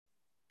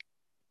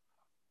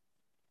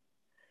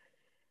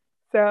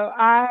So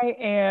I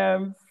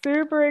am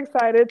super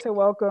excited to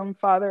welcome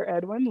Father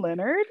Edwin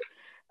Leonard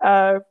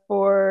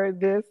for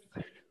this,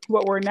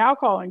 what we're now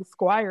calling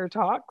Squire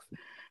Talks.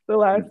 The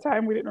last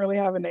time we didn't really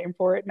have a name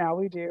for it, now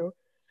we do.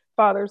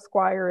 Father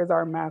Squire is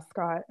our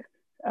mascot.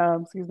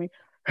 Excuse me.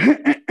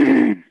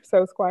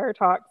 So Squire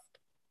Talks.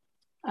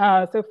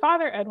 So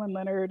Father Edwin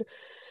Leonard,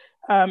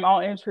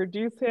 I'll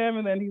introduce him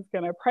and then he's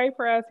going to pray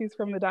for us. He's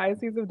from the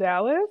Diocese of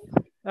Dallas,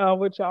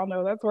 which y'all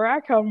know that's where I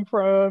come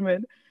from.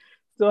 And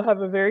still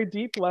have a very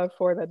deep love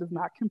for that does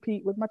not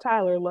compete with my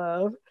Tyler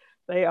love.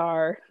 They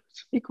are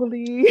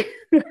equally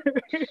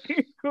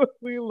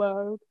equally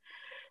loved.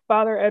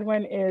 Father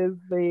Edwin is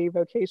the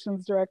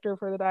vocations director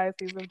for the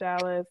Diocese of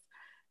Dallas,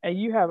 and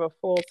you have a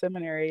full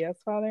seminary, yes,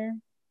 Father?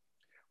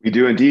 We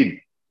do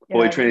indeed.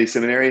 Holy Yeah. Trinity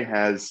Seminary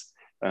has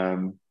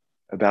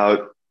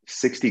about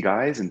 60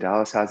 guys, and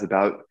Dallas has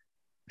about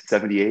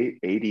 78,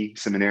 80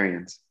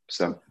 seminarians.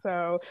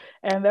 So,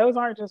 and those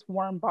aren't just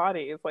warm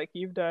bodies. Like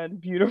you've done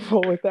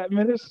beautiful with that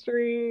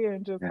ministry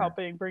and just Yeah.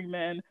 helping bring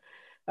men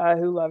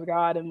who love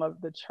God and love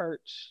the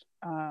church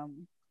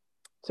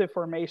to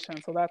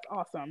formation. So that's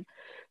awesome.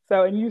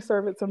 So, and you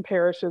serve at some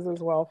parishes as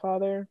well,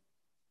 Father?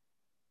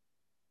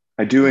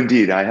 I do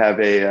indeed. I have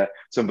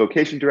some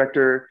vocation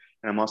director,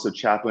 and I'm also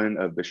chaplain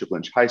of Bishop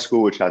Lynch High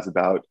School, which has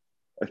about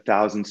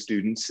 1,000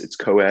 students. It's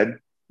co-ed.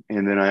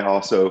 And then I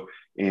also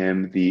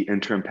am the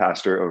interim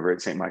pastor over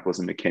at St. Michael's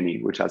in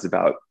McKinney, which has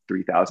about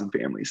 3,000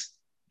 families.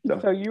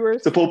 So you were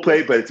it's a full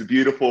plate, but it's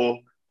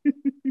beautiful.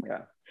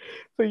 Yeah.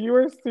 So you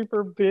were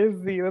super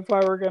busy. That's why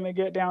we're going to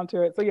get down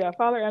to it. So yeah,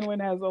 Father Edwin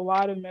has a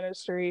lot of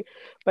ministry,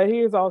 but he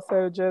is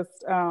also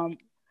just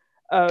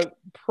a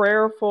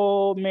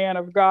prayerful man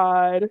of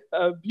God,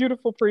 a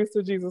beautiful priest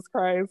of Jesus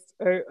Christ,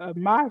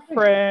 my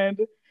friend,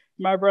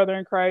 my brother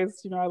in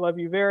Christ. You know, I love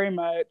you very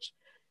much.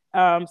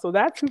 So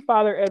that's who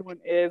Father Edwin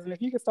is. And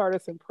if you could start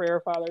us in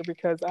prayer, Father,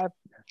 because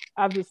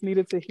I've just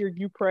needed to hear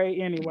you pray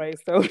anyway.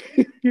 So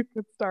you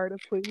could start us,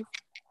 please.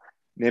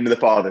 Name of the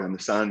Father and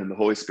the Son and the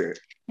Holy Spirit.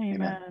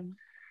 Amen. Amen.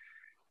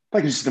 If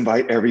I could just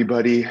invite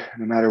everybody,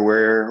 no matter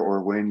where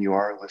or when you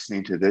are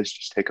listening to this,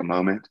 just take a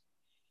moment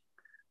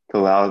to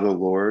allow the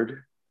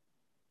Lord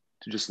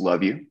to just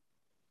love you.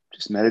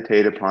 Just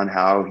meditate upon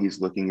how he's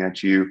looking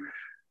at you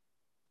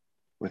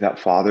with that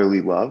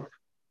fatherly love,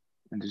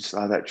 and just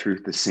allow that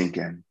truth to sink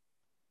in.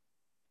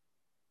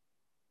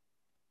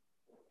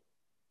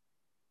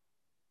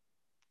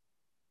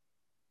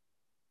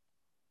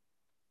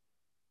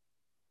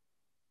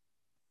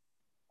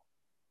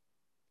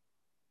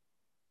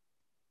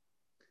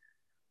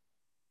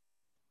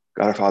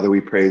 God our Father, we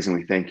praise and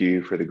we thank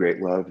you for the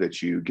great love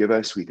that you give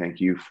us. We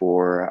thank you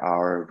for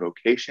our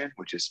vocation,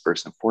 which is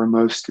first and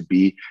foremost to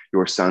be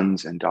your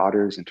sons and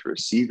daughters and to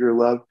receive your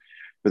love,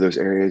 for those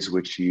areas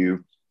which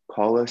you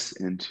call us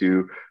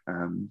into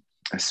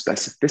a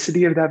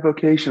specificity of that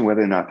vocation,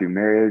 whether or not through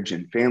marriage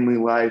and family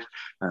life,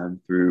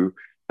 through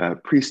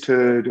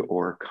priesthood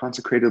or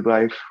consecrated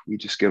life. We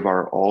just give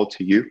our all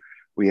to you.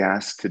 We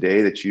ask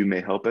today that you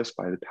may help us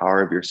by the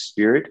power of your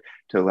Spirit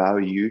to allow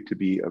you to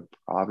be a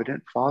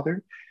provident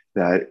Father,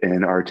 that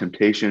in our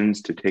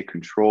temptations to take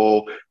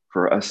control,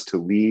 for us to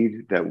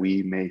lead, that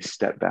we may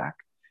step back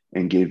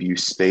and give you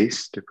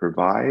space to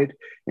provide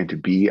and to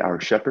be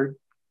our shepherd.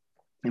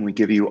 And we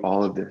give you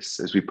all of this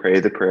as we pray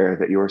the prayer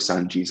that your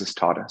Son Jesus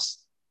taught us.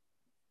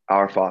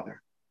 Our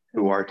Father,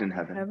 who art in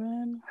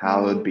heaven,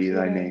 hallowed be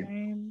thy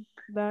name.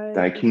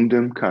 Thy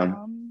kingdom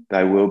come,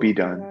 thy will be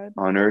done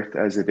on earth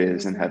as it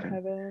is in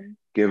heaven.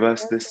 Give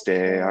us this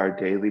day our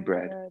daily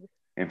bread,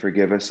 and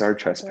forgive us our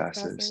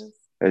trespasses,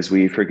 as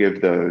we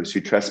forgive those who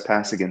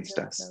trespass against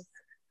us.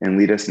 And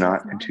lead us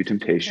not into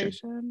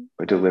temptation,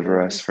 but deliver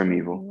us from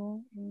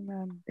evil.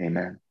 Amen. In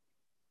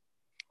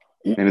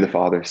the name of the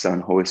Father,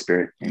 Son, Holy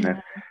Spirit.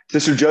 Amen.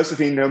 Sister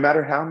Josephine, no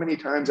matter how many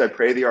times I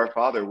pray the Our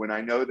Father, when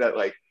I know that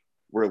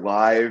we're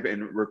live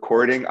and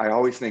recording, I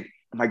always think,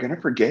 am I going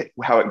to forget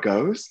how it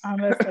goes?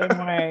 I'm the same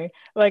way.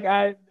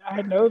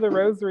 I know the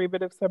rosary,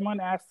 but if someone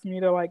asks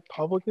me to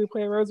publicly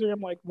play a rosary, I'm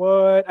like,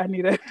 what? I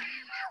need a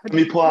Let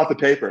me pull out the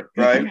paper,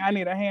 right? I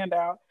need a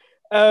handout.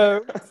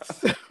 So,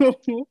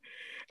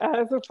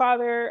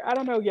 Father, I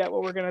don't know yet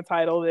what we're going to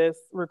title this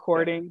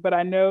recording, but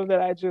I know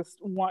that I just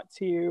want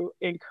to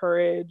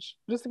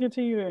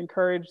continue to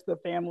encourage the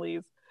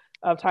families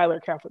of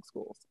Tyler Catholic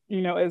schools,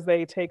 as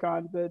they take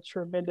on the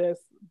tremendous,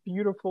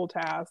 beautiful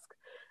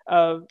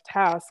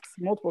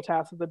multiple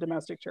tasks of the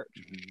domestic church.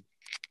 Mm-hmm.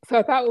 So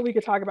I thought what we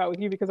could talk about with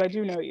you, because I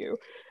do know you,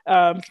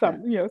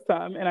 some,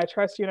 and I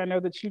trust you, and I know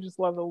that you just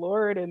love the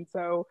Lord, and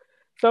so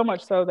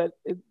much so that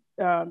it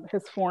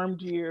has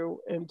formed you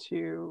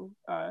into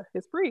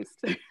his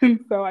priest.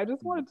 And so I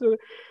just wanted to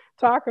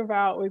talk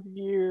about with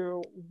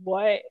you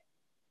what,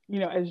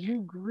 as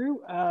you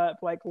grew up,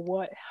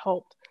 what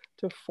helped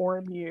to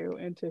form you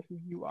into who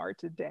you are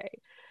today.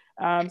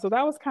 So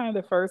that was kind of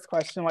the first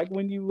question.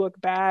 When you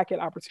look back at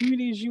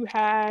opportunities you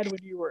had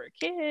when you were a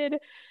kid,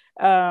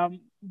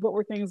 what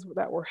were things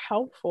that were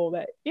helpful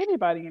that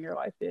anybody in your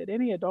life did,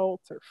 any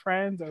adults or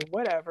friends or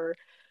whatever,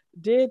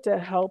 did to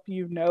help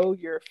you know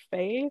your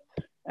faith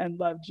and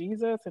love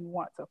Jesus and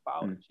want to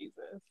follow Mm.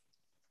 Jesus?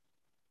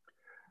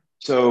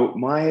 So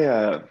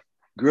my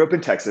grew up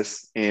in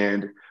Texas,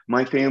 and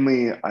my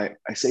family.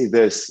 I say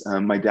this.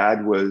 My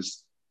dad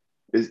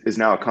is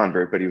now a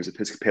convert, but he was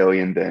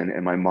Episcopalian then,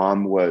 and my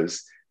mom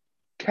was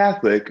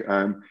Catholic.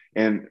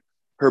 And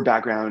her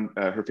background,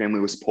 her family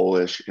was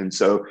Polish, and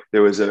so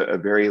there was a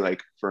very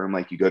like firm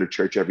like you go to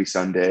church every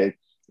Sunday,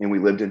 and we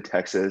lived in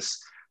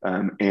Texas,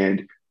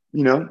 and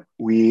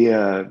we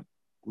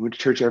went to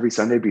church every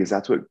Sunday because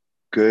that's what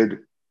good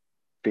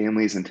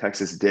families in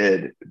Texas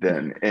did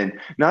then. And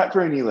not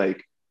for any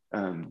like,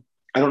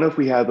 I don't know if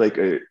we had like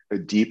a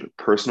deep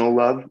personal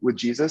love with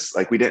Jesus.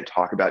 Like we didn't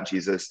talk about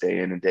Jesus day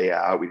in and day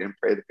out. We didn't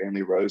pray the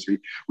family rosary.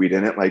 We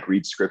didn't like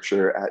read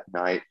scripture at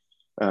night.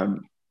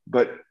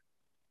 But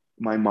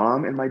my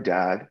mom and my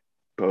dad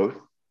both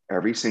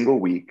every single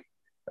week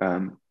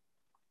um,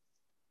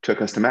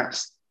 took us to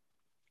mass.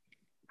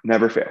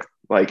 Never failed,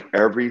 like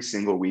every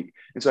single week.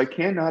 And so I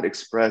cannot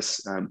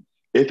express,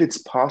 if it's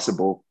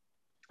possible,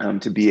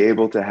 to be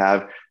able to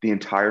have the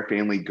entire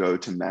family go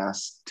to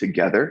mass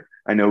together.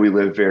 I know we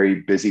live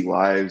very busy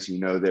lives.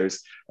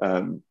 There's,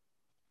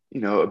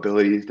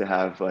 abilities to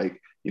have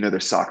like,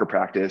 there's soccer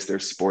practice,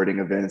 there's sporting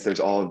events, there's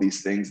all of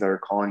these things that are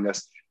calling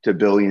us to a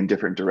billion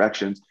different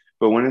directions.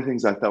 But one of the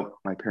things I felt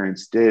my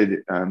parents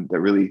did that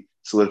really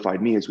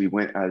solidified me is we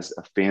went as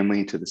a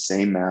family to the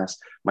same mass.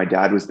 My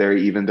dad was there,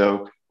 even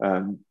though,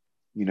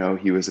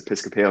 he was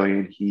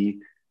Episcopalian.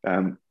 He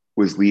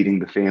was leading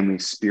the family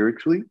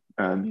spiritually,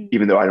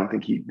 even though I don't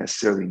think he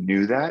necessarily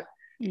knew that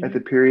at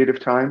the period of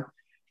time.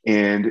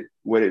 And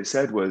what it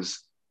said was,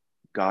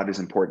 God is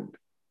important.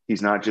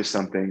 He's not just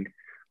something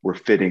we're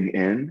fitting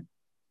in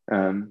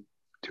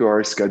to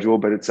our schedule,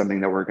 but it's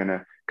something that we're going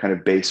to kind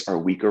of base our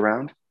week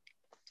around.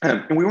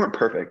 And we weren't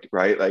perfect,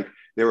 right? Like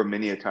there were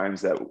many a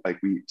times that like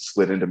we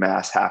slid into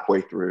mass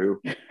halfway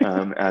through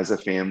as a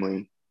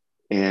family.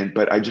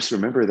 But I just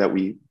remember that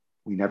we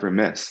never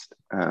missed.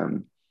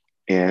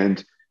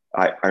 And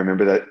I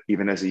remember that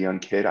even as a young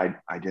kid,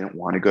 I didn't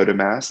want to go to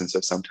mass. And so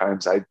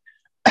sometimes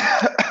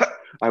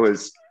I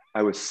was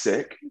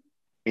sick.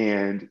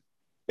 And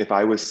if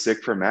I was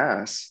sick for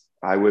mass,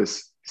 I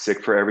was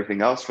sick for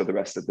everything else for the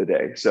rest of the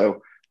day.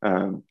 So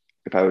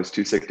if I was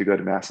too sick to go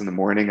to mass in the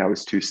morning, I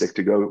was too sick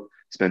to go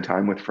spend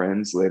time with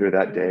friends later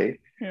that day.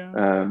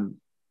 Yeah.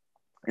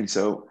 And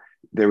so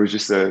there was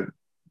just a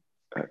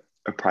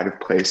pride of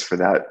place for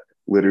that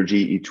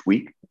liturgy each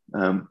week.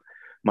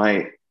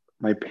 My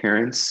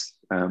parents,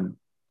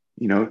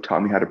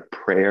 taught me how to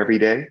pray every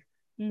day.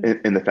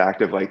 And the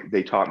fact of like,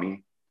 they taught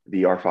me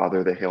the Our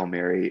Father, the Hail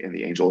Mary, and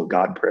the Angel of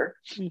God prayer.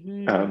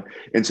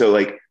 And so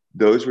like,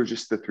 those were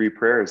just the three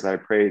prayers that I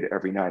prayed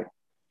every night.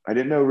 I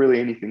didn't know really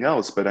anything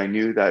else, but I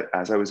knew that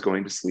as I was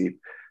going to sleep,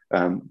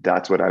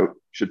 that's what I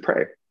should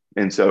pray.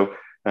 And so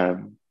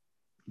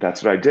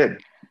that's what I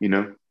did.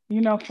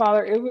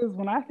 Father, it was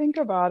when I think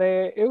about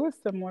it, it was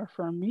similar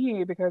for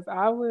me because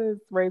I was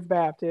raised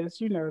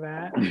Baptist, you know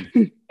that.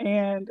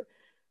 And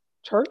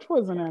church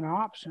wasn't an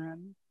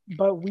option,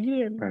 but we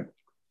didn't Right.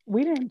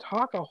 we didn't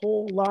talk a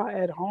whole lot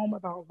at home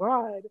about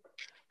God.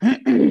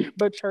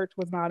 But church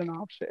was not an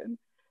option.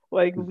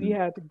 Like we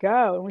Mm-hmm. had to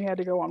go, and we had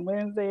to go on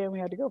Wednesday, and we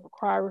had to go for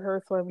choir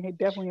rehearsal, and we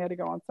definitely had to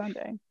go on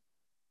Sunday.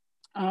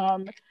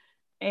 Um,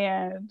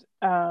 and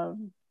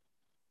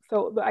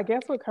So I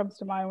guess what comes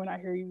to mind when I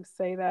hear you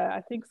say that,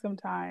 I think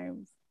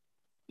sometimes,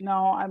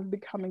 no, I'm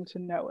becoming to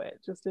know it.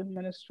 Just in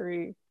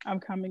ministry, I'm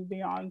coming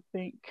beyond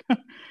think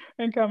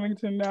and coming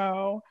to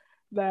know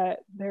that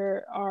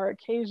there are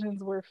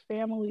occasions where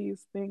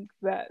families think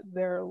that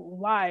their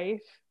life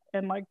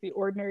and like the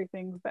ordinary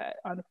things that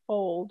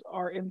unfold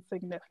are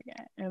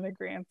insignificant in the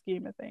grand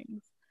scheme of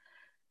things.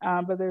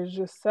 But there's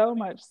just so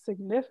much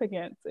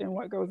significance in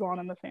what goes on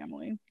in the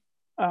family.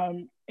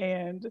 And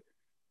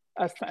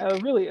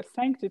really a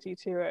sanctity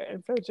to it.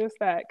 And so just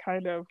that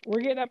kind of,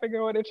 we're getting up and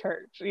going to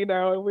church, and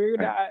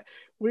Right.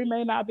 we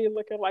may not be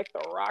looking like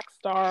the rock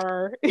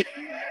star,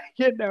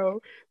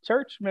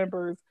 church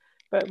members,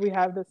 but we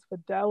have this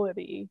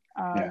fidelity.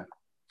 Yeah.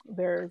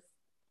 There's,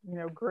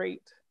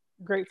 great,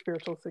 great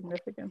spiritual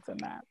significance in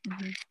that.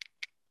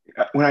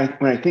 When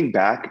I think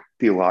back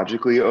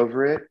theologically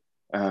over it,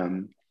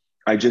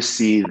 I just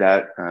see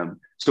that.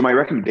 So my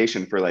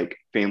recommendation for like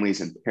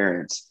families and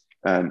parents,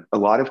 a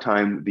lot of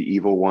time the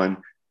evil one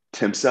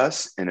tempts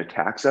us and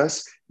attacks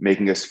us,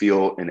 making us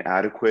feel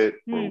inadequate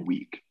or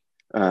weak.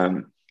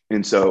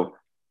 And so,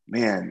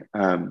 man,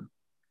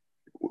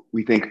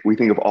 we think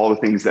of all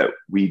the things that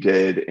we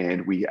did,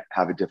 and we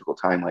have a difficult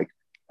time like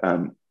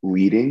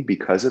leading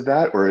because of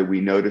that, or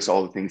we notice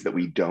all the things that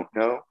we don't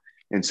know,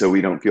 and so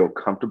we don't feel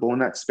comfortable in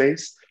that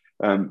space.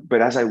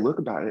 But as I look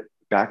about it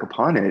back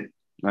upon it,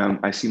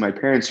 I see my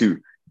parents who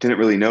didn't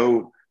really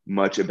know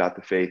much about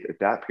the faith at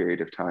that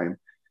period of time.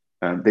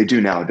 They do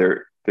now. I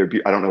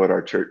don't know what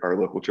our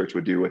local church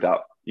would do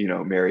without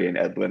Mary and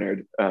Ed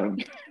Leonard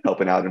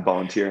helping out and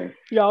volunteering.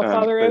 Y'all,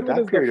 Father But at Edwin that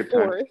is the period of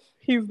time, fourth.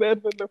 He's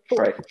Edwin the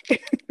fourth. right?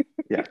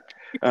 Yeah.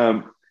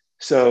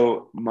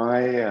 So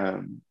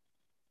my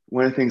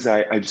one of the things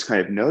I just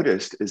kind of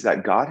noticed is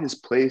that God has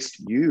placed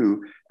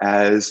you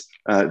as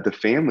the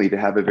family to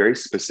have a very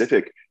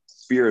specific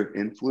sphere of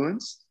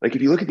influence. Like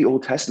if you look at the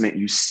Old Testament,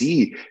 you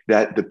see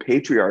that the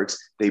patriarchs,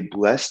 they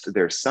blessed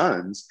their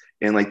sons,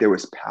 and like there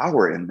was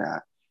power in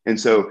that. And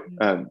so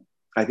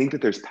I think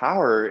that there's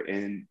power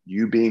in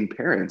you being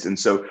parents. And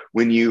so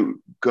when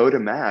you go to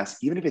mass,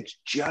 even if it's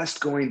just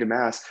going to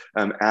mass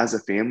as a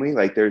family,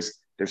 like there's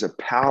a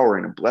power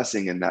and a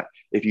blessing in that.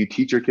 If you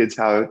teach your kids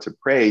how to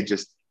pray,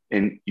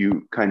 and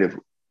you kind of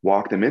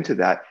walk them into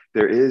that,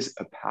 there is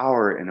a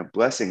power and a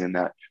blessing in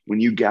that.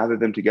 When you gather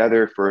them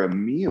together for a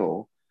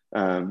meal,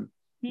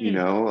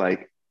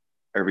 like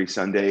every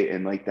Sunday,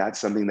 and like that's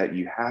something that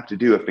you have to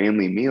do, a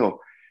family meal,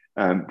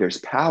 there's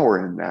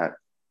power in that.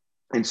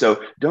 And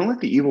so don't let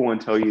the evil one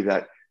tell you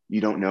that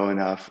you don't know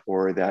enough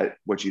or that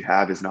what you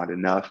have is not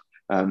enough.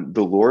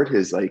 The Lord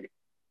has like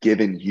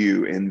given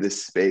you in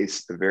this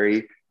space a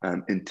very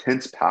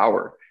intense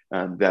power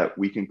that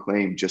we can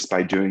claim just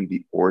by doing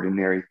the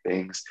ordinary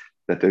things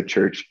that the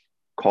church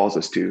calls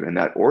us to. And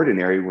that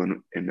ordinary,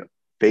 when in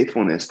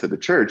faithfulness to the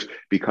church,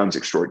 becomes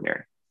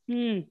extraordinary.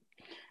 And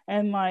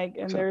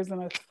there's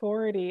an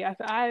authority.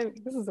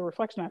 This is a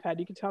reflection I've had.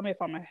 You can tell me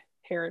if I'm a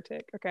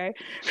heretic, okay?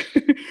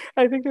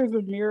 I think there's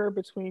a mirror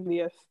between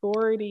the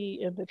authority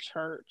in the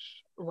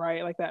church,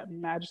 right? Like that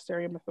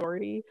magisterium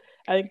authority.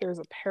 I think there's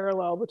a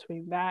parallel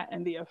between that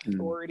and the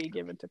authority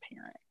given to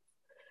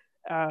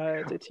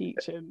parents to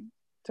teach and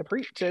to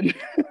preach, and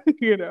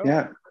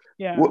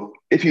Yeah. Well,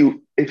 if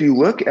you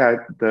look at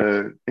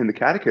in the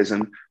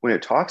catechism, when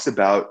it talks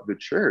about the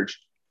church,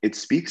 it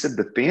speaks of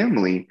the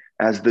family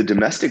as the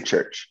domestic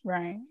church.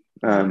 Right.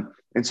 And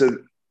so,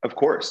 of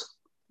course,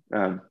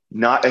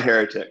 not a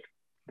heretic.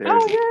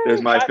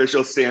 There's my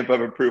official stamp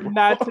of approval.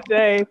 Not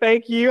today.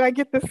 Thank you. I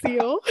get the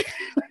seal.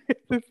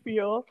 The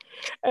seal.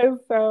 And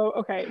so,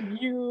 okay,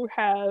 you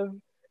have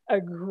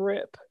a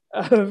grip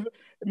of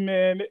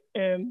men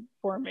in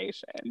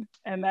formation.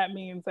 And that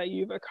means that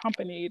you've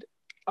accompanied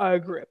a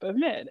grip of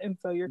men. And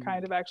so you're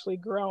kind of actually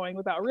growing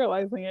without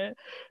realizing it.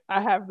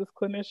 I have this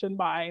clinician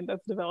mind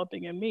that's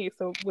developing in me.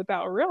 So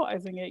without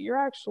realizing it, you're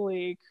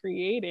actually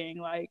creating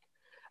like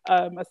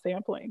a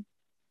sampling,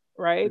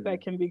 right?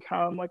 That can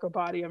become like a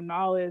body of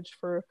knowledge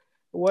for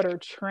what are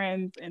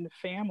trends in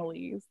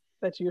families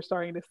that you're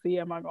starting to see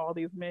among all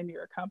these men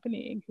you're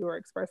accompanying who are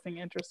expressing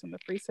interest in the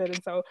priesthood.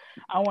 And so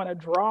I want to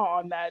draw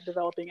on that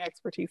developing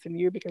expertise in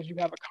you because you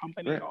have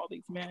accompanied all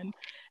these men.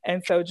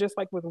 And so just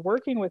like with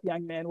working with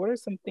young men, what are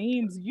some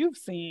themes you've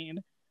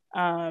seen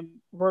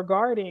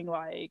regarding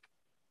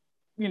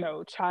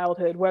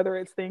childhood, whether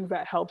it's things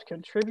that helped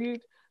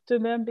contribute to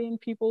them being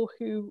people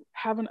who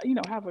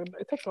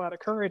it takes a lot of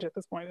courage at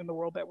this point in the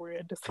world that we're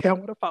in to say, I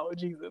want to follow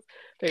Jesus.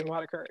 It takes a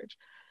lot of courage.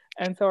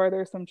 And so are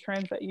there some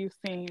trends that you've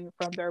seen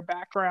from their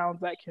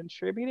backgrounds that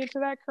contributed to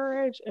that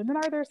courage? And then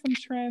are there some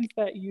trends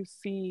that you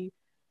see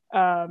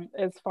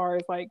as far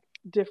as like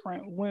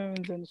different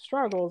wounds and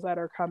struggles that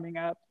are coming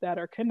up that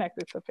are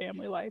connected to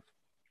family life?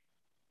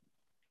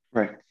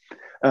 Right.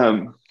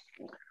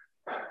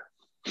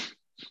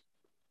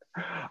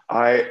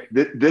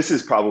 This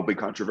is probably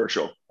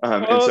controversial,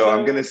 and so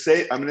I'm going to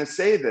say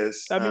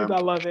this. That means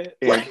I love it.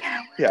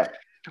 Yeah.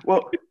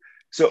 Well,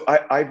 so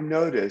I've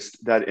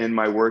noticed that in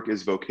my work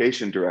as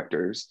vocation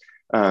directors,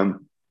 the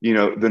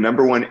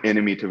number one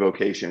enemy to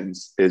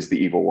vocations is the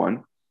evil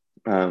one.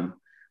 The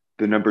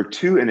number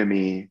two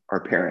enemy are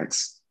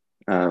parents,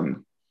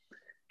 and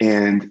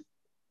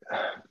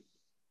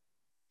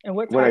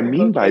what I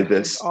mean by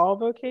this, all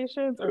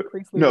vocations or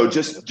priestly? No,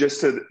 just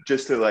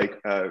to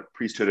like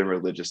priesthood and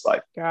religious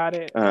life. Got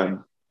it.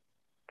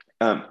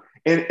 And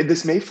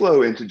this may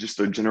flow into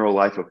just a general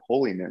life of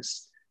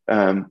holiness,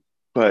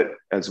 but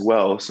as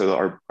well, so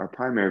our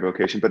primary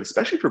vocation, but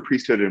especially for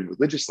priesthood and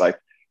religious life,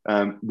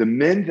 the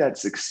men that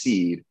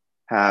succeed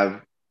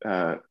have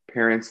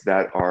parents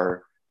that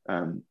are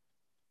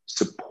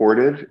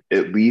supportive,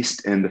 at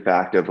least in the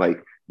fact of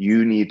like,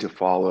 you need to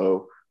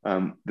follow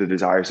the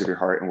desires of your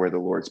heart and where the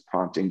Lord's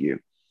prompting you.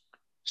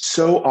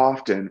 So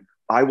often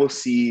I will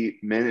see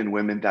men and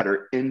women that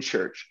are in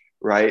church,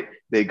 right?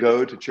 They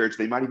go to church.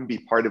 They might even be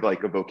part of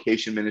like a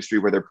vocation ministry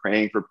where they're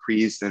praying for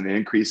priests and an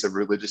increase of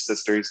religious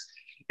sisters.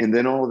 And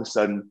then all of a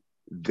sudden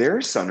their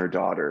son or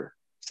daughter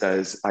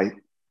says, I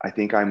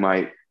think I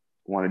might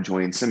want to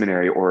join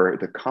seminary or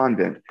the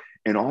convent.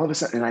 And all of a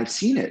sudden, and I've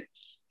seen it,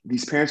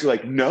 these parents are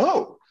like,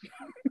 no,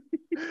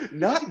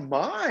 not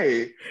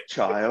my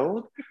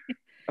child.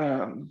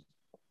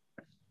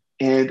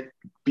 And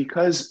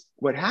because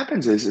what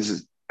happens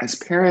is as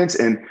parents,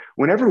 and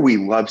whenever we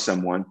love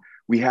someone,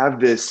 we have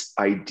this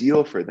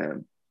ideal for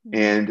them.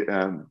 And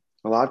a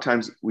lot of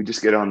times we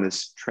just get on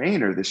this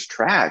train or this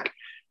track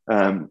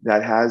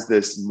that has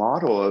this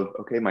model of,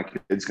 okay, my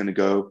kid's going to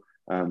go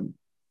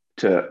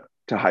to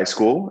high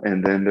school,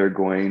 and then they're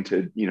going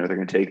to, they're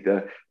going to take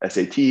the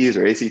SATs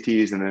or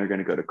ACTs, and then they're going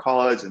to go to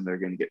college, and they're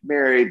going to get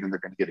married, and they're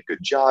going to get a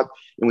good job.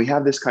 And we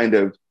have this kind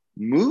of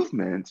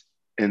movement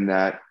in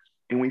that,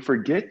 and we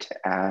forget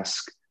to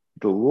ask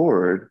the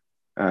Lord,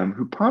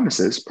 who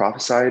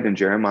prophesied in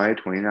Jeremiah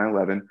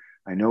 29:11,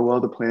 I know well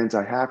the plans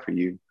I have for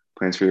you,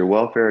 plans for your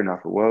welfare,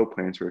 not for woe,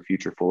 plans for a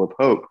future full of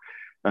hope.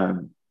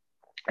 Um,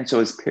 and so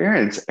as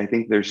parents, I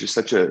think there's just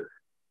such a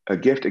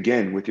gift,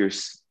 again, with your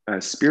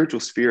spiritual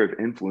sphere of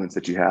influence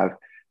that you have,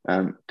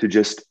 to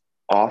just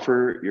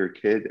offer your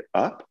kid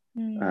up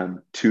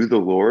to the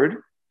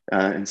Lord,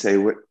 and say,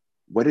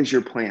 what is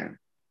your plan?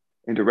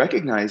 And to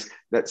recognize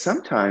that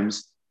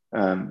sometimes,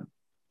 you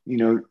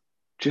know,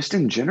 just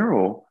in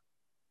general,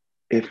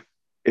 if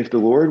the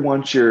Lord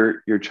wants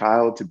your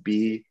child to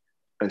be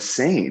a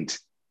saint,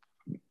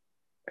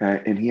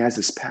 and he has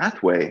this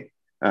pathway,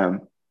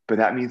 but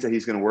that means that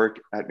he's going to work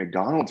at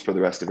McDonald's for the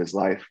rest of his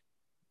life,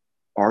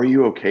 are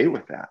you okay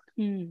with that?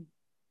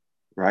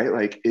 Right?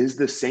 Like, is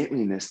the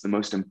saintliness the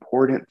most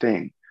important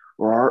thing?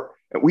 Or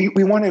we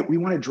want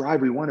to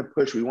drive, we want to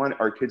push, we want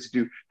our kids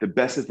to do the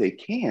best that they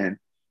can,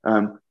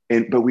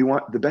 but we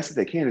want the best that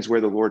they can is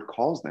where the Lord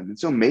calls them. And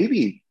so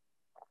maybe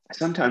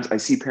sometimes I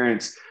see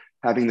parents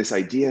having this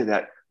idea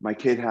that my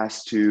kid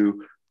has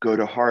to go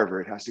to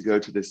Harvard, has to go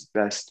to this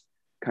best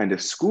kind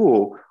of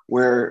school,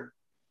 where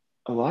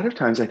a lot of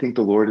times I think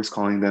the Lord is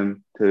calling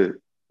them to,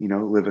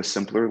 live a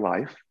simpler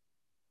life,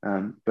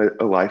 but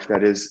a life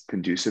that is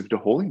conducive to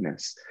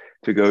holiness,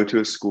 to go to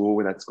a school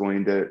where that's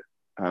going to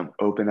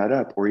open that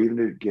up, or even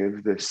to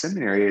give the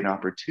seminary an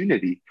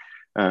opportunity.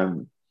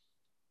 And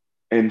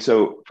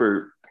so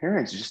for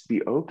parents, just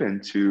be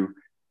open to,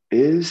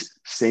 is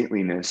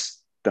saintliness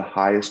the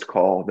highest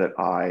call that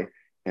I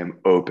am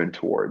open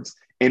towards?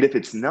 And if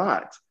it's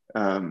not,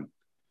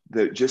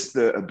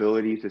 the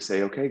ability to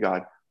say, okay,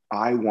 God,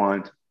 I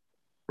want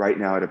right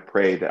now to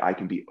pray that I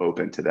can be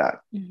open to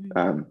that,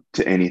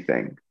 to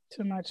anything.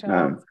 To my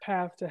child's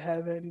path to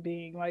heaven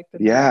being like the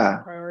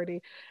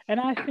priority. And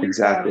I think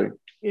exactly. that,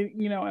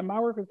 in my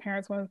work with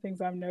parents, one of the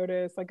things I've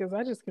noticed, like, as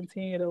I just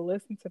continue to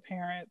listen to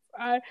parents,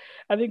 I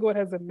think what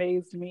has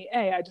amazed me,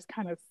 I just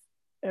kind of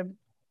am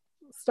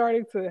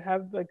starting to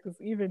have like this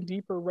even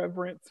deeper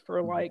reverence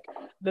for like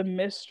the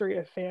mystery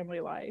of family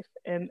life,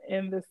 and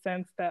in the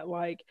sense that,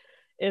 like,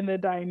 in the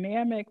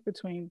dynamic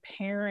between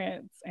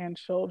parents and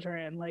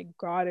children, like,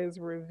 God is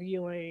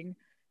revealing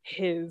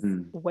his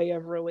way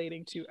of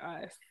relating to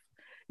us,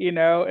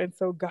 and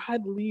so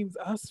God leaves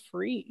us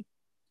free,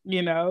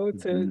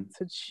 to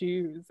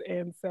choose.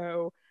 And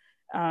so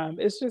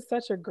it's just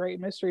such a great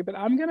mystery. But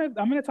I'm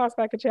gonna toss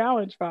back a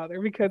challenge,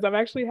 Father, because I'm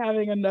actually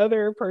having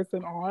another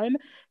person on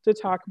to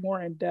talk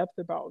more in depth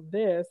about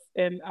this.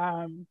 And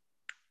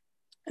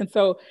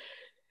so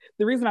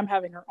the reason I'm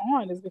having her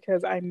on is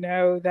because I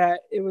know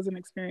that it was an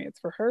experience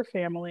for her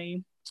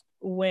family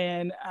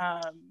when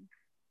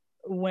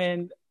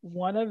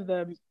one of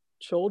the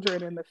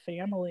children in the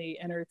family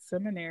entered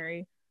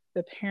seminary.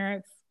 The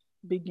parents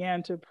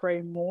began to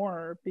pray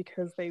more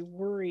because they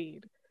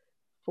worried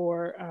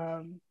for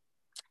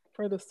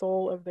the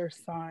soul of their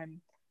son,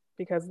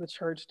 because the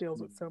church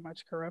deals with so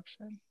much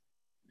corruption.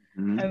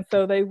 And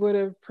so they would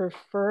have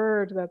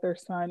preferred that their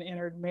son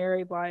entered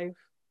married life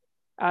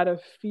out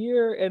of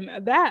fear.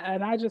 And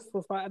I just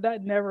was like,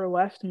 that never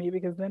left me,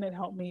 because then it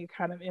helped me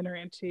kind of enter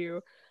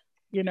into,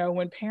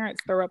 when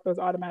parents throw up those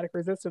automatic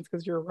resistance,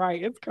 because you're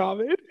right, it's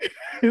common.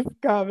 It's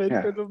common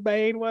for the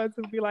main ones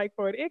who be like,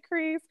 for an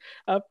increase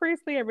of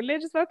priestly and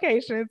religious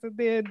vocations. And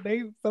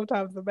then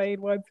sometimes the main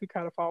ones who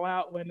kind of fall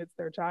out when it's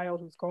their child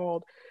who's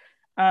called.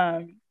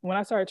 When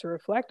I started to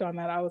reflect on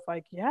that, I was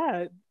like,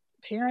 yeah,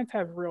 parents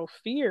have real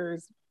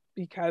fears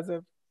because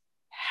of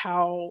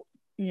how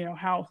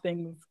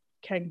things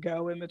can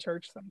go in the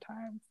church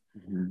sometimes.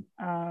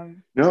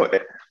 No,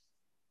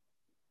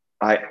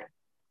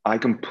 I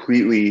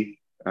completely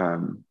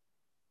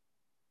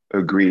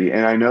agree.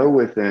 And I know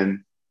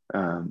within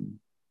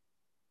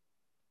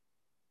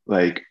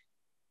like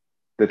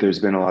that there's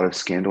been a lot of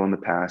scandal in the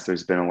past.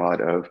 There's been a lot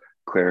of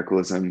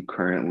clericalism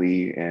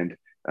currently, and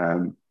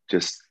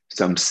just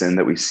some sin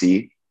that we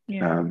see,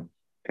 and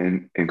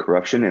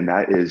corruption. And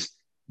that is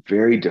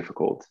very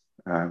difficult.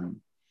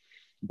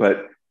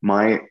 But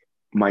my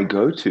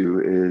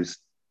go-to is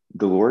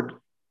the Lord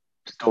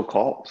still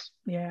calls.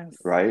 Yes.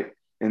 Right.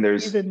 And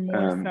there's even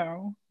more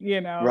so,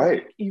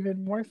 right.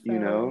 Even more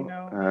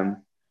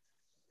so,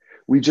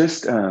 we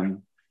just,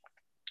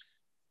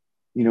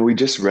 we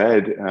just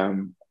read,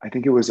 I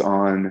think it was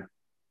on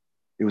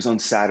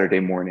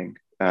Saturday morning,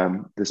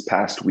 this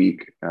past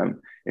week.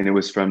 And it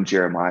was from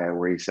Jeremiah,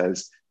 where he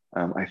says,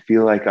 I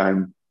feel like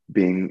I'm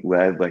being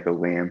led like a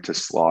lamb to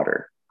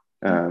slaughter.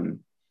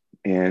 And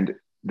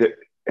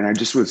I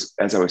just was,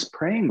 as I was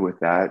praying with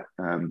that,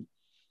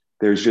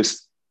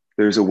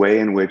 there's a way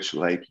in which,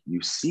 like,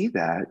 you see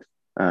that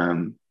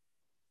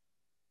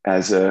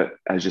as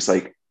just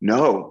like,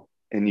 no,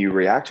 and you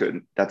react to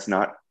it. That's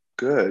not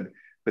good.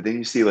 But then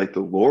you see, like, the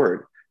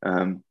Lord,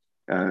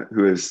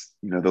 who is,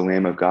 the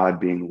Lamb of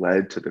God, being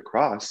led to the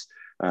cross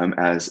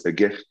as a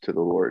gift to the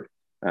Lord,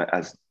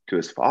 as to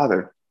his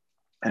Father,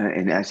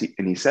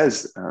 and he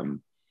says,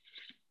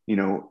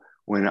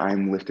 when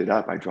I'm lifted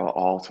up, I draw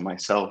all to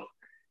myself.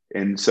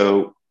 And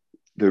so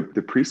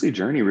the priestly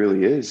journey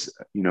really is,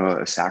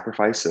 a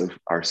sacrifice of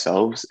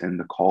ourselves and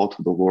the call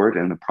to the Lord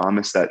and the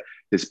promise that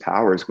his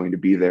power is going to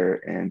be there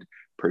and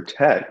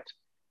protect.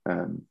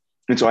 And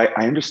so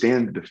I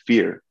understand the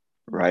fear,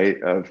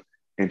 right, of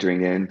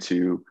entering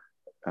into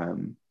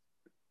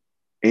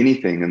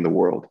anything in the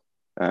world.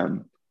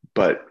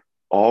 But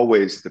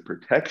always the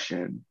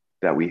protection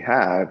that we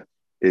have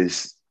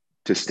is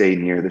to stay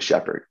near the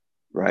shepherd,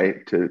 right?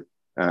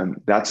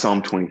 That's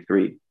Psalm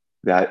 23,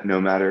 that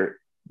no matter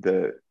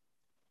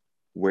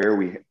where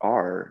we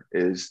are,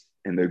 is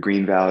in the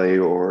green valley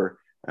or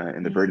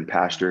in the verdant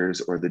pastures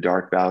or the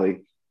dark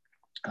valley,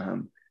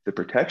 the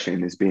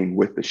protection is being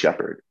with the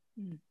shepherd.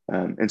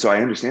 And so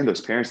I understand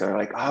those parents that are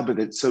like, but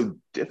it's so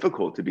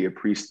difficult to be a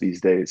priest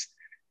these days.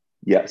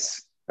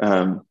 Yes.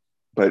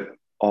 But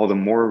all the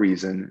more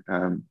reason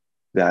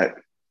that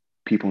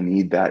people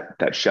need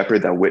that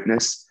shepherd, that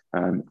witness,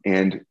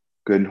 and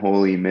good and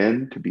holy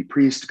men to be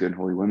priests, good and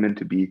holy women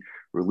to be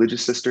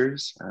religious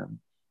sisters,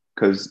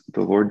 because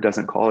the Lord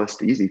doesn't call us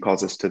to easy. He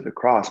calls us to the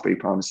cross, but he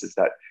promises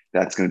that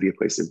that's going to be a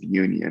place of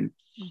union.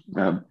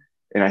 And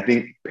I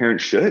think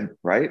parents should,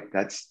 right?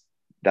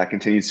 That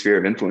continued sphere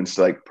of influence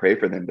to pray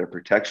for them, their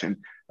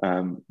protection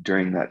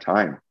during that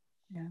time.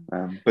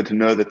 But to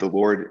know that the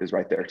Lord is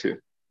right there too.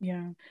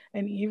 Yeah.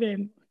 And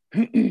even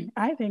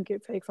I think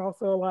it takes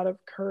also a lot of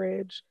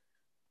courage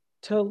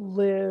to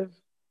live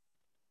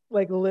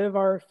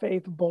our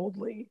faith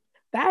boldly.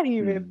 That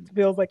even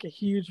feels like a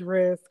huge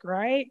risk,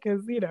 right?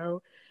 Because,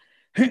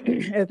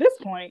 at this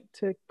point,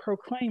 to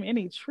proclaim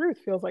any truth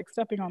feels like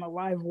stepping on a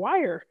live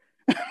wire.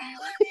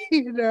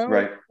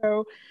 Right.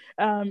 So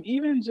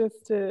even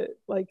just to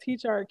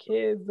teach our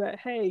kids that,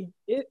 hey,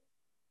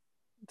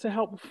 to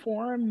help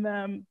form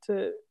them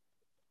to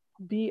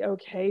be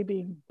okay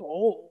being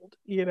bold.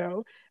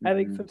 I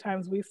think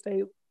sometimes we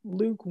stay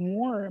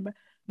lukewarm,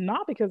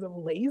 not because of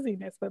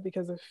laziness, but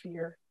because of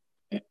fear.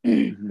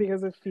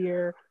 Because of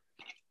fear.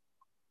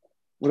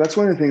 Well, that's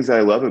one of the things that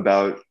I love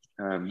about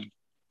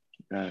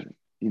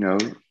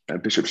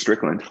Bishop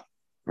Strickland,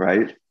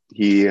 right?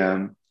 He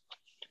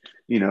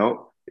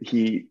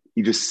he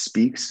just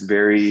speaks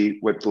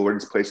what the Lord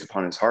has placed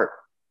upon his heart,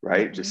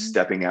 right? Just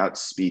stepping out,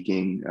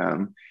 speaking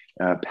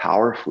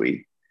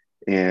powerfully.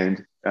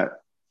 And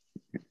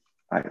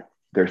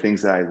there are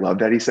things that I love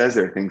that he says.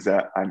 There are things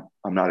that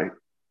I'm not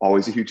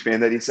always a huge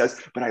fan that he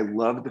says, but I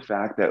love the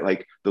fact that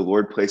the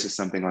Lord places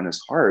something on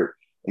his heart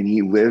and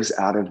he lives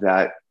out of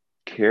that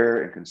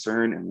care and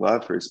concern and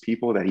love for his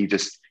people, that he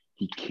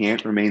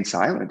can't remain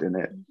silent in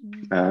it.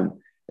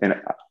 And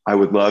I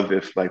would love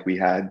if we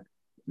had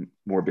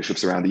more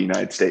bishops around the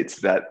United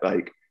States that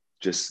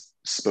just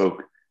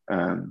spoke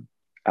out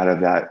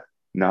of that,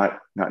 not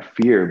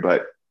fear,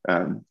 but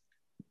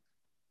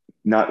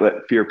not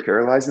let fear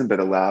paralyze them, but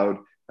allowed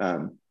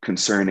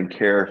concern and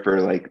care for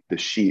the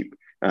sheep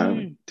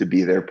to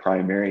be their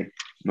primary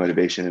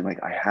motivation. And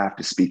I have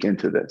to speak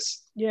into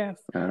this. Yes.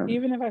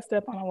 Even if I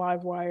step on a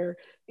live wire,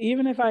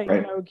 even if I,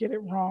 right. Get it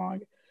wrong,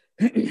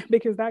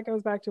 because that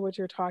goes back to what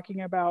you're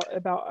talking about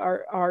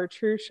our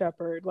true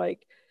shepherd,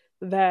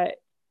 that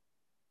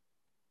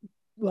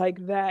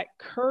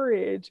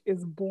courage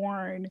is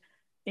born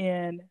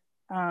in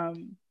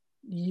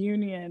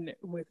union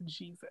with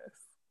Jesus.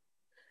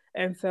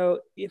 And so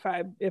if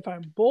I'm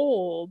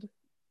bold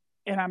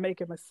and I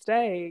make a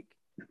mistake,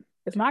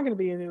 it's not going to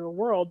be the end of the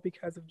world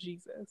because of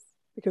Jesus,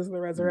 because of the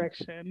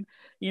resurrection.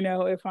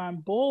 If I'm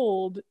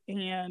bold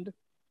and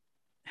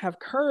have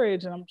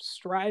courage and I'm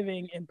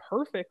striving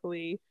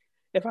imperfectly,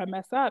 if I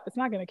mess up, it's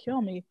not going to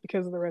kill me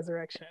because of the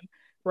resurrection.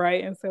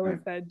 Right. And so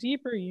it's that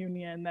deeper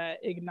union that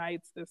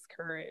ignites this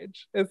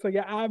courage. And so,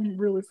 yeah, I'm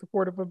really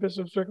supportive of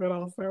Bishop Strickland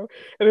also.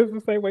 And it's the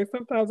same way.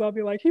 Sometimes I'll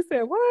be like, he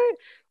said what?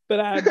 But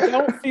I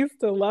don't cease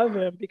to love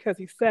him because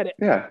he said it.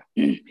 Yeah.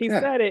 He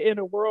said it in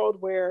a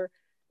world where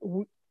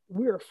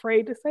we're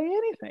afraid to say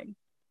anything.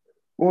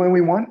 Well,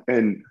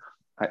 and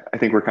I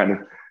think we're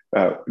kind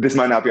of, this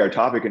might not be our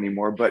topic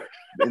anymore, but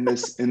in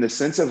the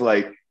sense of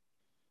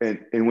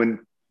and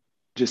when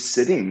just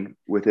sitting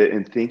with it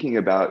and thinking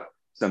about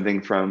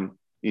something from,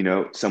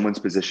 someone's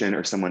position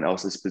or someone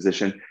else's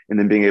position, and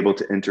then being able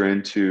to enter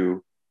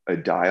into a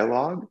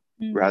dialogue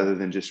rather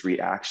than just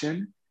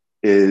reaction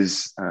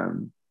is,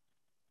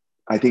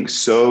 I think,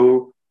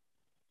 so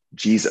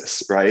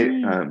Jesus, right?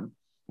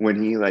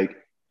 When he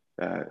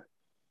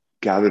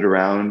gathered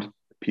around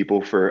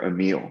people for a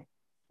meal,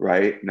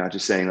 right? Not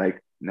just saying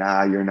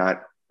nah, you're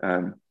not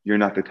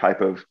the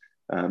type of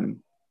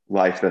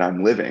life that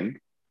I'm living,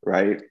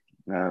 right?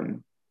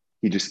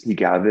 He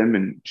gathered them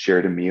and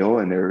shared a meal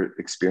and their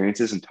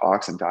experiences and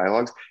talks and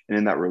dialogues. And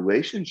in that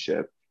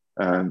relationship,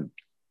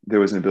 there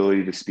was an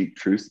ability to speak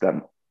truths that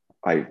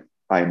I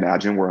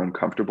imagine were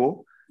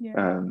uncomfortable.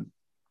 Yeah.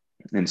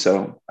 And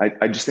so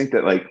I just think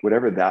that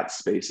whatever that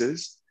space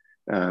is,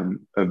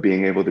 of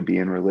being able to be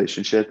in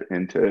relationship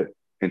and to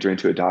enter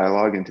into a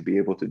dialogue and to be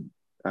able to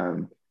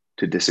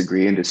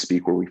disagree and to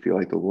speak where we feel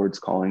like the Lord's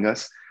calling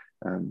us.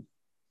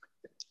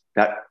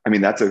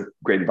 That's a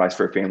great advice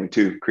for a family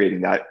too,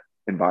 creating that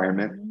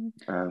environment.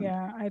 Mhm.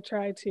 Yeah, I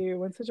try to,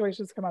 when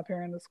situations come up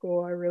here in the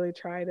school, I really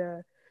try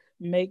to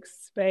make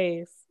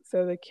space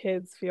so the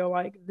kids feel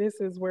like this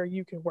is where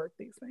you can work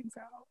these things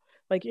out,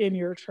 like in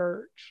your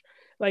church,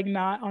 like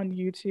not on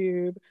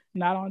YouTube,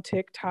 not on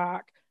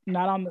TikTok,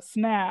 not on the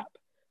Snap,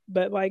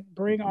 but like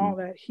bring Mhm. all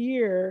that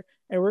here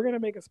and we're going to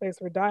make a space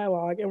for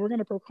dialogue and we're going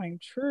to proclaim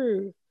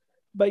truth,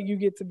 but you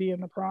get to be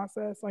in the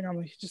process. Like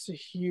just a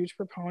huge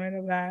proponent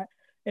of that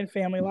in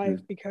family life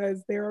Mhm.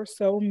 because there are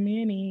so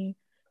many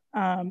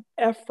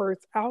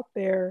efforts out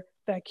there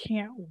that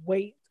can't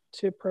wait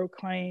to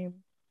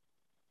proclaim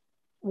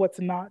what's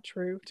not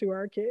true to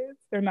our kids.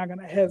 They're not going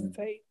to Mhm.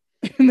 hesitate.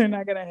 They're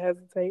not going to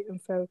hesitate.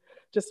 And so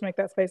just make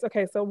that space.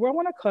 Okay, so we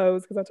want to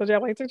close because I told you I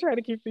like to try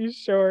to keep these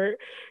short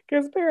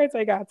because parents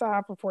ain't got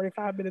time for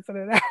 45 minutes and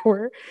an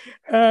hour.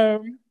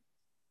 Um,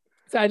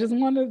 so I just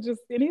want to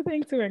just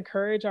anything to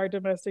encourage our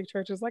domestic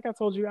churches. Like I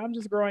told you, I'm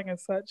just growing in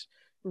such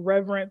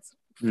reverence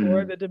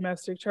for Mhm. the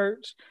domestic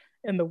church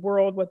and the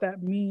world, what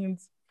that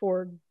means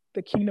for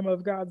the kingdom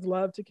of God's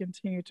love to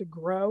continue to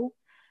grow.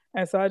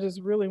 And so I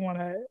just really want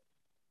to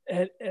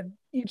at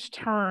each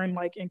turn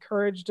like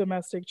encourage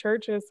domestic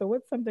churches. So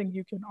what's something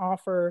you can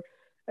offer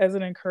as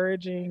an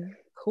encouraging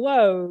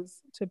close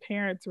to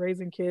parents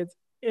raising kids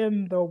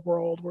in the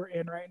world we're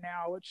in right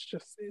now, which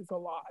just is a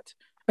lot.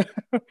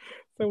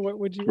 So what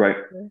would you Right.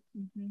 offer?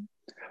 Mm-hmm.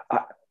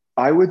 I,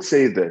 I would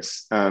say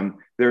this.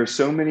 There are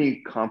so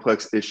many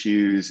complex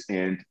issues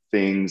and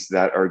things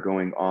that are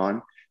going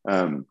on.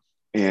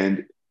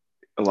 And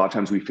a lot of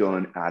times we feel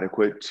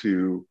inadequate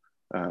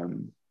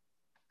um,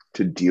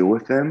 to deal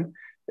with them.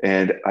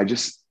 And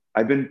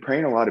I've been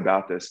praying a lot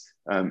about this.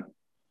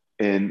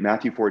 In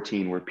Matthew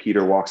 14, where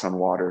Peter walks on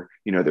water,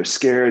 they're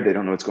scared. They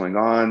don't know what's going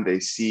on. They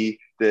see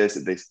this.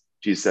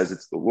 Jesus says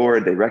it's the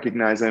Lord. They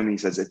recognize him. He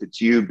says, if it's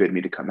you, bid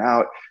me to come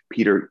out.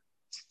 Peter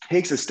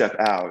takes a step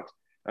out.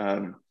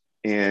 Um,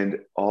 and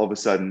all of a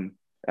sudden,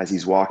 as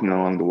he's walking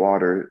along the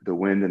water, the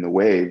wind and the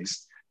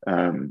waves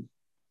um,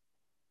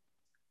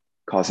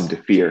 cause him to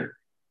fear,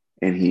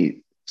 and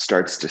he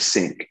starts to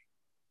sink.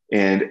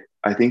 And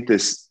I think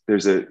there's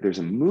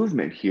a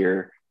movement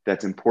here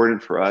that's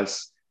important for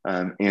us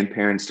and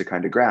parents to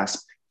kind of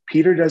grasp.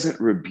 Peter doesn't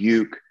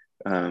rebuke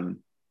um,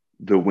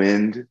 the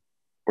wind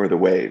or the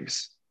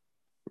waves,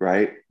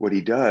 right? What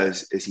he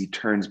does is he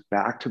turns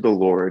back to the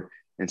Lord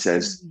and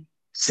says, Mm-hmm.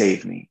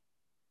 "Save me."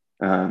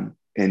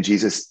 And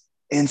Jesus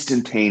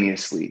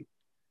instantaneously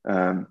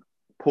um,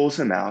 pulls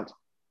him out,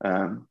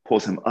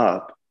 pulls him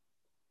up,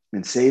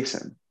 and saves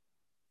him,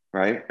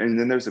 right? And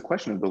then there's the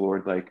question of the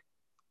Lord, like,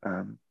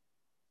 um,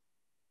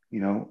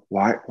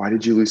 why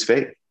did you lose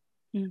faith?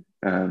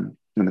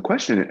 And the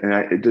question,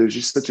 there's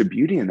just such a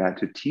beauty in that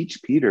to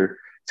teach Peter,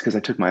 it's because I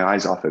took my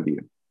eyes off of you.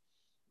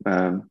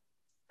 Um,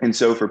 and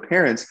so for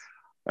parents,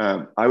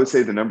 I would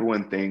say the number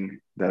one thing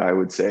that I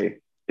would say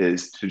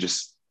is to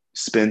just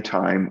spend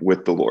time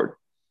with the Lord,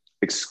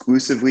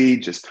 exclusively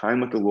just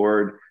time with the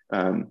Lord,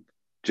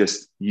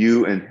 just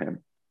you and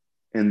him.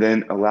 And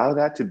then allow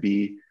that to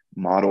be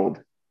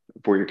modeled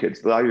for your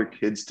kids. Allow your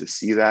kids to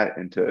see that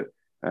and to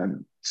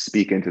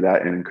speak into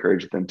that and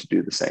encourage them to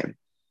do the same.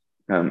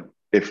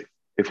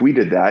 If we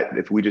did that,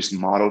 if we just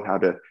modeled how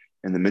to,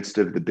 in the midst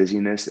of the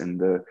busyness and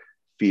the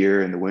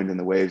fear and the wind and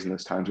the waves and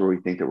those times where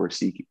we think that we're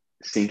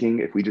sinking,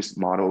 if we just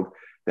modeled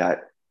that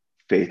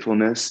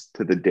faithfulness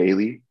to the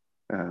daily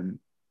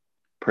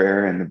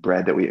prayer and the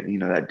bread that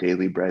that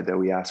daily bread that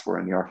we ask for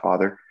in the Our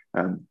Father,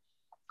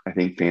 I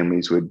think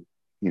families would,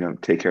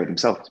 take care of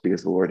themselves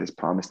because the Lord has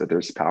promised that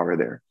there's power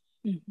there.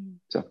 Mm-hmm.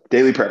 So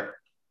daily prayer.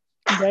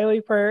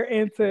 Daily prayer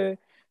and to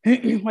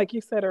like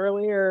you said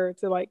earlier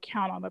to like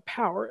count on the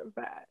power of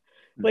that.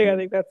 Like I Mm-hmm.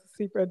 think that's a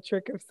super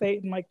trick of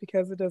Satan, like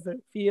because it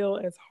doesn't feel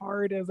as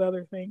hard as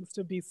other things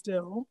to be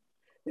still,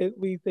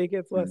 we think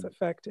it's less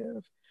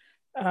effective.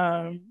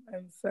 And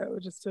so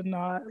just to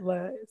not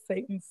let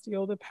Satan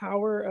steal the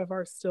power of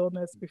our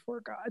stillness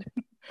before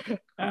God.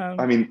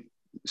 I um, mean,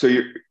 so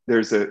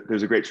there's a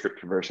great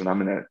scripture verse, and I'm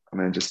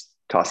gonna just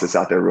toss this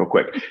out there real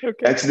quick.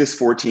 okay. Exodus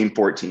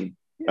 14:14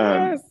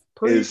 Yes,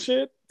 preach is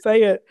it,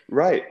 say it.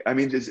 right. I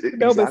mean, just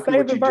No, but exactly say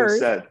what the you just verse.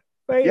 said.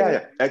 Say Yeah, it.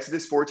 yeah.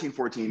 Exodus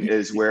 14:14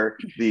 is where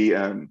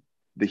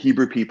the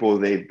Hebrew people,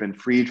 they've been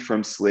freed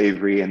from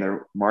slavery and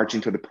they're marching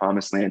to the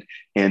promised land.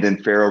 And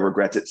then Pharaoh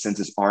regrets it, sends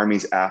his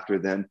armies after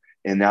them.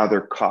 And now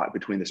they're caught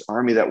between this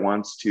army that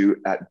wants to,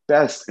 at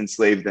best,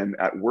 enslave them,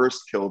 at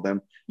worst, kill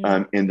them,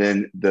 Mm. and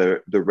then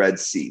the Red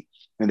Sea.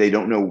 And they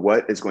don't know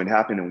what is going to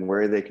happen and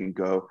where they can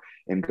go.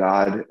 And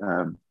God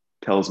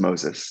tells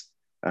Moses,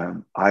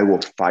 I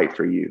will fight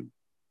for you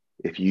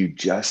if you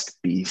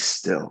just be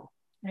still.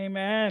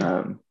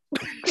 Amen.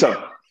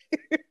 So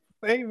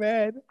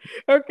Amen.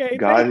 Okay,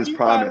 God thank has you,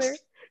 Father.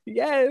 promised.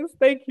 Yes,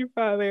 thank you,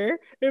 Father.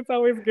 It's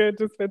always good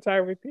to spend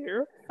time with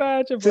you.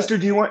 Such a Sister,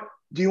 blessing.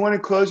 do you want to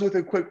close with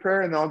a quick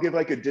prayer and then I'll give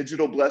like a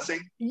digital blessing?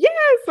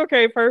 Yes,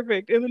 okay,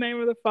 perfect. In the name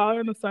of the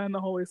Father, and the Son, and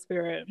the Holy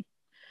Spirit.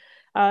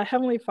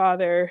 Heavenly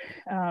Father,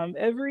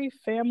 every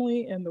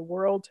family in the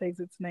world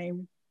takes its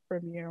name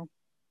from you.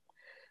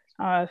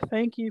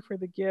 Thank you for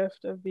the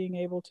gift of being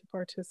able to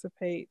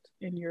participate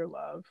in your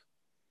love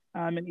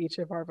in each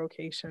of our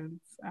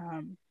vocations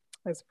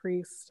as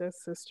priests,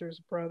 as sisters,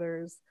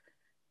 brothers,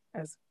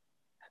 as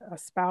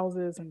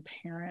spouses, and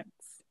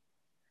parents.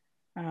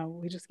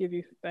 We just give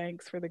you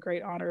thanks for the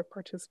great honor of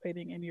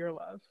participating in your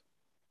love.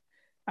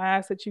 I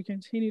ask that you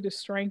continue to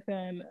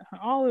strengthen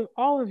all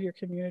of your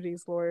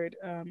communities, Lord,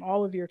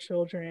 all of your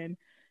children,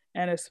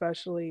 and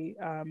especially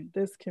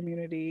this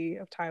community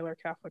of Tyler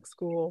Catholic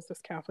Schools,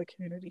 this Catholic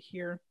community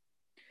here.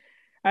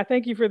 I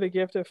thank you for the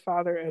gift of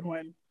Father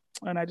Edwin,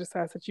 and I just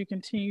ask that you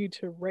continue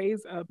to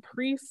raise up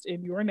priests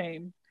in your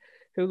name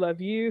who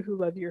love you, who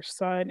love your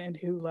son, and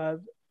who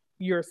love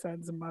your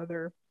son's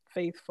mother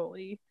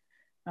faithfully.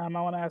 I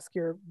want to ask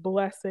your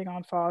blessing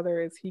on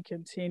Father as he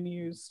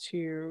continues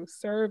to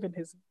serve in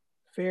his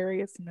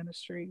various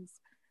ministries.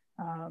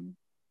 Um,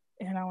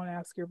 and I want to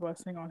ask your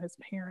blessing on his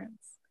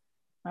parents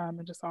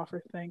and just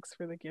offer thanks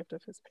for the gift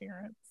of his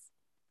parents.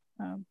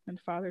 And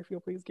Father, if you'll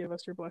please give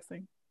us your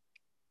blessing.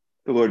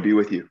 The Lord be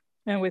with you.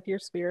 And with your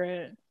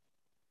spirit.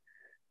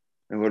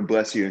 The Lord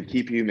bless you and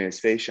keep you. May his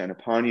face shine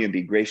upon you and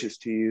be gracious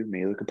to you. May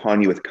he look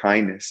upon you with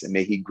kindness, and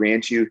may he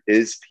grant you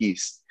his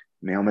peace.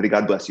 May Almighty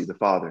God bless you, the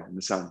Father and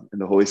the Son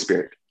and the Holy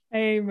Spirit.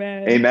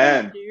 Amen.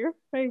 Amen. Thank you.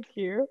 Thank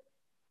you.